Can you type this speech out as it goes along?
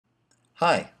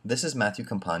Hi, this is Matthew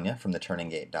Campagna from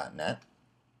theturninggate.net.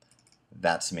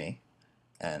 That's me,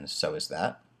 and so is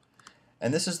that.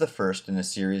 And this is the first in a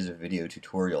series of video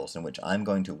tutorials in which I'm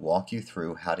going to walk you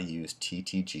through how to use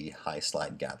TTG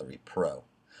Highslide Gallery Pro.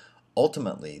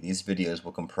 Ultimately, these videos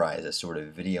will comprise a sort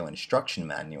of video instruction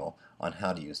manual on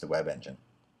how to use the web engine.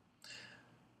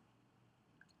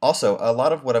 Also, a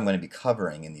lot of what I'm going to be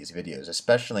covering in these videos,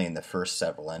 especially in the first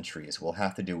several entries, will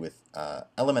have to do with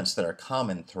elements that are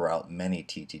common throughout many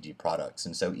TTG products.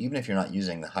 And so even if you're not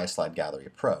using the Highslide Gallery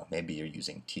Pro, maybe you're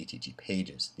using TTG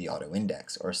Pages, the Auto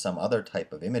Index, or some other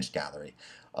type of image gallery,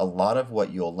 a lot of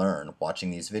what you'll learn watching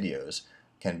these videos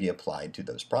can be applied to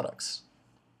those products.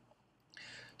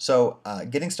 So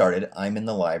getting started, I'm in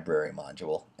the library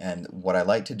module, and what I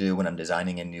like to do when I'm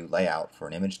designing a new layout for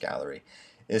an image gallery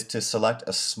is to select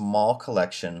a small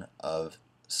collection of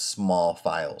small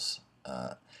files.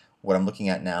 What I'm looking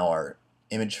at now are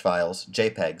image files,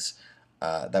 JPEGs,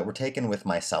 that were taken with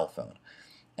my cell phone.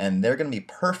 And they're going to be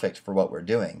perfect for what we're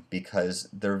doing because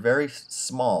they're very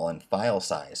small in file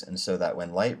size, and so that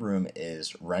when Lightroom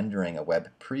is rendering a web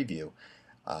preview,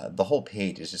 the whole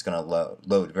page is just going to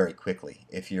load very quickly.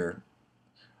 If you're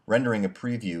rendering a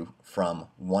preview from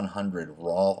 100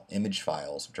 raw image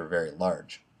files, which are very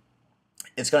large,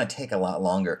 it's going to take a lot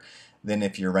longer than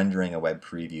if you're rendering a web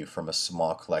preview from a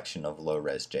small collection of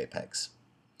low-res JPEGs.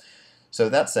 So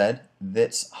that said,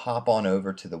 let's hop on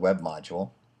over to the web module.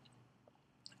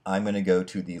 I'm going to go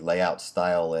to the Layout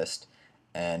Style list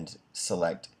and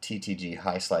select TTG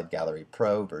Highslide Gallery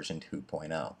Pro version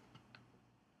 2.0.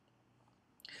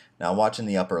 Now watch in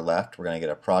the upper left, we're going to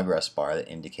get a progress bar that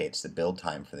indicates the build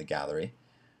time for the gallery.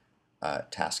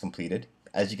 Task completed.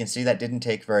 As you can see, that didn't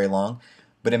take very long,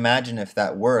 but imagine if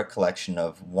that were a collection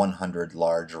of 100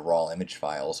 large raw image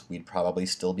files, we'd probably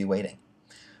still be waiting.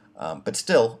 But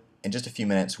still, in just a few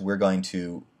minutes, we're going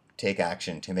to take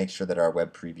action to make sure that our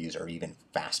web previews are even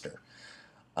faster.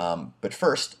 But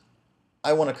first,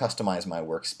 I want to customize my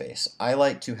workspace. I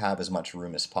like to have as much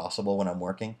room as possible when I'm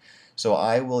working, so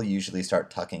I will usually start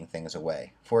tucking things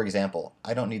away. For example,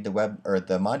 I don't need the web or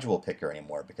the module picker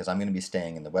anymore because I'm going to be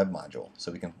staying in the web module,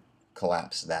 so we can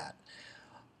collapse that.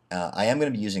 I am going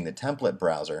to be using the template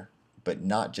browser, but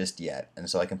not just yet, and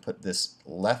so I can put this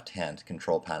left-hand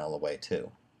control panel away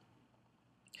too.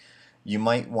 You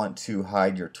might want to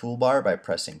hide your toolbar by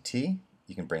pressing T.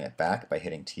 You can bring it back by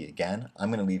hitting T again. I'm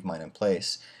going to leave mine in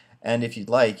place. And if you'd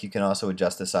like, you can also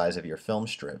adjust the size of your film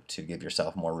strip to give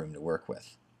yourself more room to work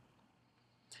with.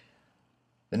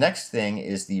 The next thing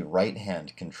is the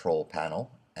right-hand control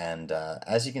panel, and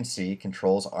as you can see,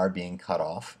 controls are being cut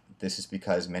off. This is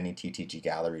because many TTG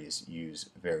galleries use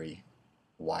very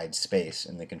wide space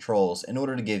in the controls in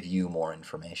order to give you more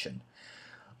information.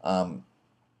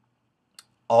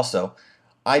 Also,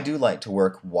 I do like to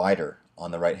work wider on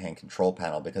the right-hand control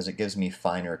panel because it gives me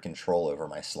finer control over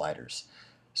my sliders.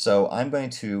 So I'm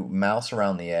going to mouse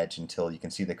around the edge until you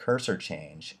can see the cursor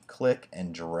change, click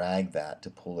and drag that to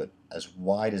pull it as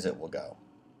wide as it will go.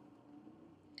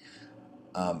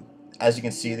 As you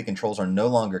can see, the controls are no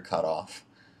longer cut off.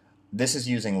 This is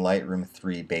using Lightroom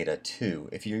 3 Beta 2.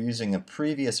 If you're using a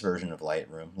previous version of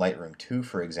Lightroom, Lightroom 2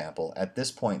 for example, at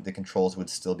this point the controls would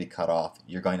still be cut off.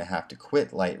 You're going to have to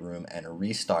quit Lightroom and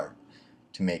restart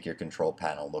to make your control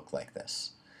panel look like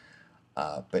this.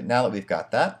 But now that we've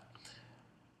got that,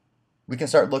 we can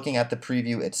start looking at the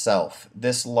preview itself.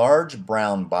 This large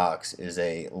brown box is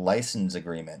a license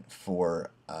agreement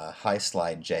for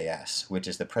Highslide.js, which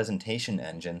is the presentation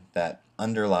engine that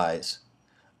underlies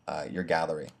your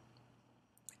gallery.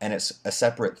 And it's a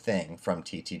separate thing from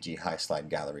TTG Highslide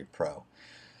Gallery Pro.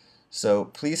 So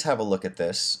please have a look at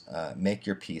this, make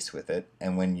your peace with it,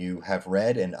 and when you have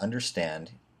read and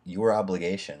understand your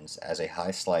obligations as a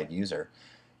Highslide user,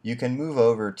 you can move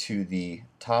over to the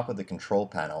top of the control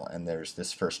panel, and there's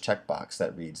this first checkbox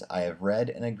that reads, I have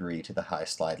read and agree to the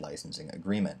Highslide licensing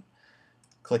agreement.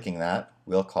 Clicking that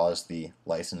will cause the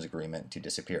license agreement to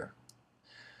disappear.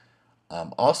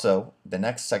 Also, the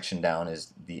next section down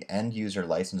is the end user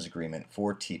license agreement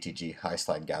for TTG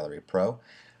Highslide Gallery Pro.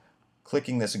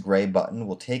 Clicking this gray button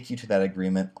will take you to that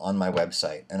agreement on my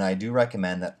website, and I do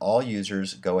recommend that all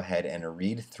users go ahead and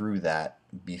read through that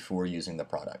before using the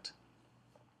product.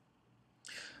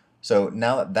 So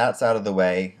now that that's out of the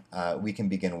way, we can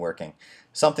begin working.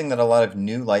 Something that a lot of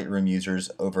new Lightroom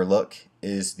users overlook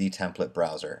is the template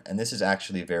browser, and this is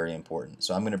actually very important,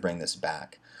 so I'm going to bring this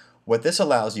back. What this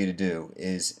allows you to do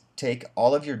is take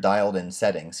all of your dialed in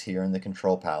settings here in the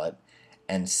control palette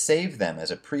and save them as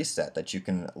a preset that you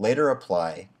can later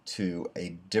apply to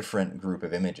a different group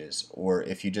of images, or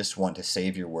if you just want to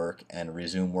save your work and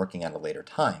resume working at a later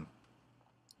time,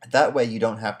 That way you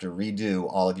don't have to redo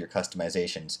all of your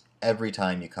customizations every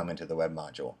time you come into the web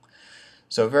module.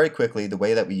 So very quickly, the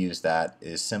way that we use that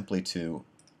is simply to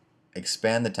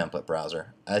expand the template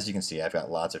browser. As you can see, I've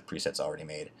got lots of presets already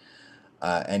made.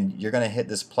 And you're going to hit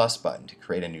this plus button to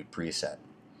create a new preset.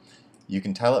 You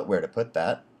can tell it where to put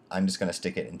that. I'm just going to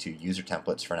stick it into user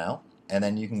templates for now, and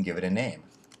then you can give it a name.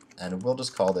 And we'll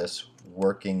just call this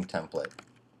working template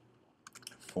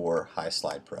for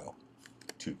Highslide Pro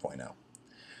 2.0.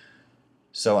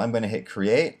 So I'm going to hit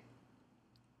create,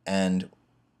 and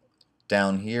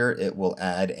down here it will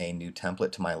add a new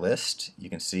template to my list. You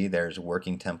can see there's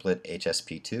working template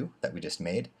HSP2 that we just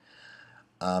made.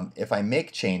 If I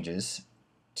make changes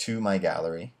to my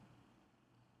gallery,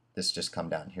 this just come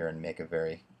down here and make a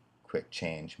very quick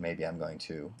change. Maybe I'm going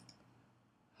to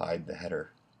hide the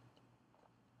header.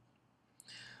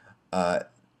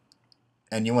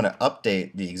 And you want to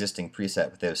update the existing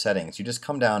preset with those settings, you just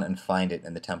come down and find it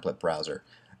in the template browser.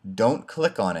 Don't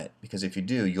click on it, because if you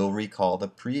do, you'll recall the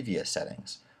previous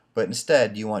settings. But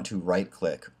instead, you want to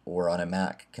right-click, or on a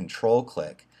Mac,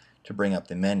 control-click to bring up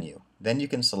the menu. Then you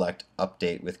can select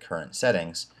Update with Current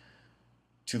Settings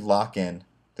to lock in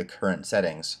the current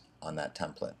settings on that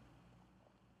template.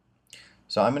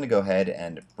 So I'm going to go ahead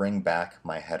and bring back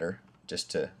my header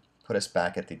just to put us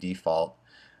back at the default.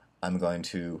 I'm going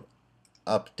to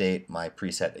update my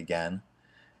preset again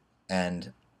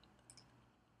and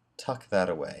tuck that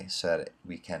away so that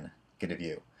we can get a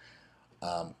view.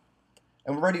 And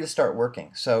we're ready to start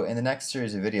working. So in the next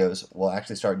series of videos, we'll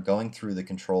actually start going through the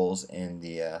controls in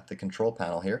the control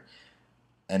panel here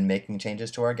and making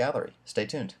changes to our gallery. Stay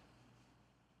tuned.